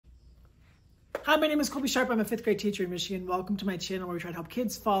Hi, my name is Colby Sharp. I'm a fifth grade teacher in Michigan. Welcome to my channel where we try to help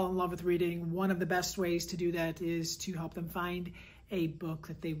kids fall in love with reading. One of the best ways to do that is to help them find a book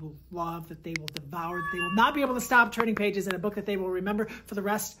that they will love, that they will devour, that they will not be able to stop turning pages, and a book that they will remember for the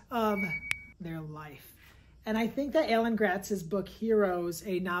rest of their life. And I think that Alan Gratz's book, Heroes,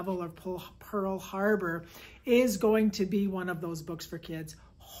 a novel of Pearl Harbor, is going to be one of those books for kids.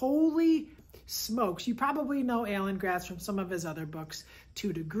 Holy smokes. You probably know Alan Gratz from some of his other books,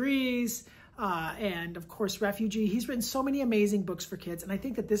 2 Degrees, and of course, Refugee. He's written so many amazing books for kids, and I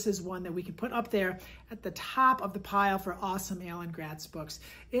think that this is one that we can put up there at the top of the pile for awesome Alan Gratz books.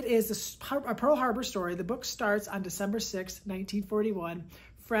 It is a Pearl Harbor story. The book starts on December 6, 1941.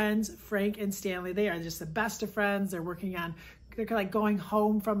 Friends, Frank and Stanley, they are just the best of friends. They're like going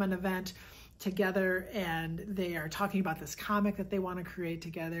home from an event together, and they are talking about this comic that they want to create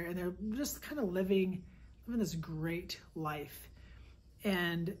together, and they're just kind of living this great life.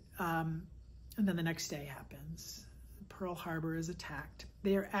 And then the next day happens. Pearl Harbor is attacked.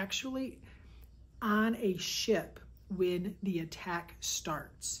 They are actually on a ship when the attack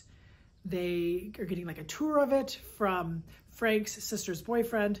starts. They are getting like a tour of it from Frank's sister's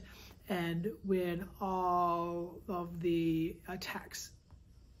boyfriend, and when all of the attacks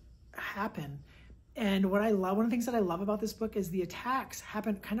happen. And what I love, one of the things that I love about this book is the attacks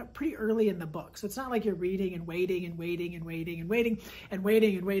happen kind of pretty early in the book. So it's not like you're reading and waiting and waiting and waiting and waiting and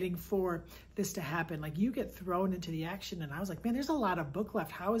waiting and waiting for this to happen. Like, you get thrown into the action, and I was like, man, there's a lot of book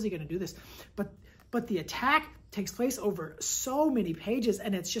left. How is he going to do this? But the attack takes place over so many pages,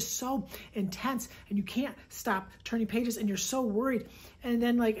 and it's just so intense, and you can't stop turning pages, and you're so worried. And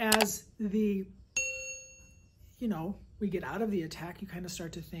then, like, as we get out of the attack, you kind of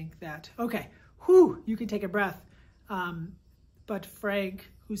start to think that, okay, whew, you can take a breath. But Frank,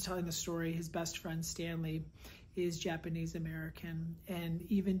 who's telling the story, his best friend Stanley, is Japanese American, and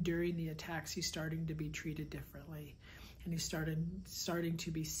even during the attacks, he's starting to be treated differently, and he's starting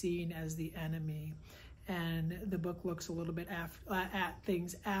to be seen as the enemy. And the book looks a little bit at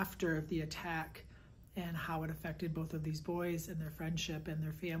things after the attack and how it affected both of these boys and their friendship and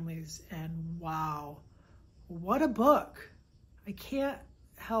their families. And wow, what a book. I can't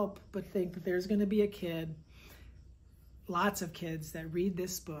help but think that there's going to be a kid, lots of kids, that read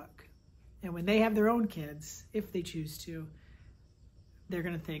this book, and when they have their own kids, if they choose to, they're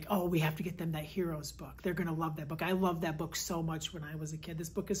going to think, oh, we have to get them that Heroes book. They're going to love that book. I loved that book so much when I was a kid. This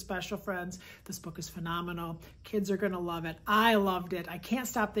book is special, friends. This book is phenomenal. Kids are going to love it. I loved it. I can't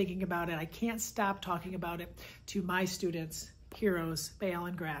stop thinking about it. I can't stop talking about it to my students. Heroes by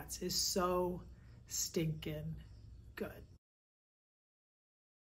Alan Gratz is so stinking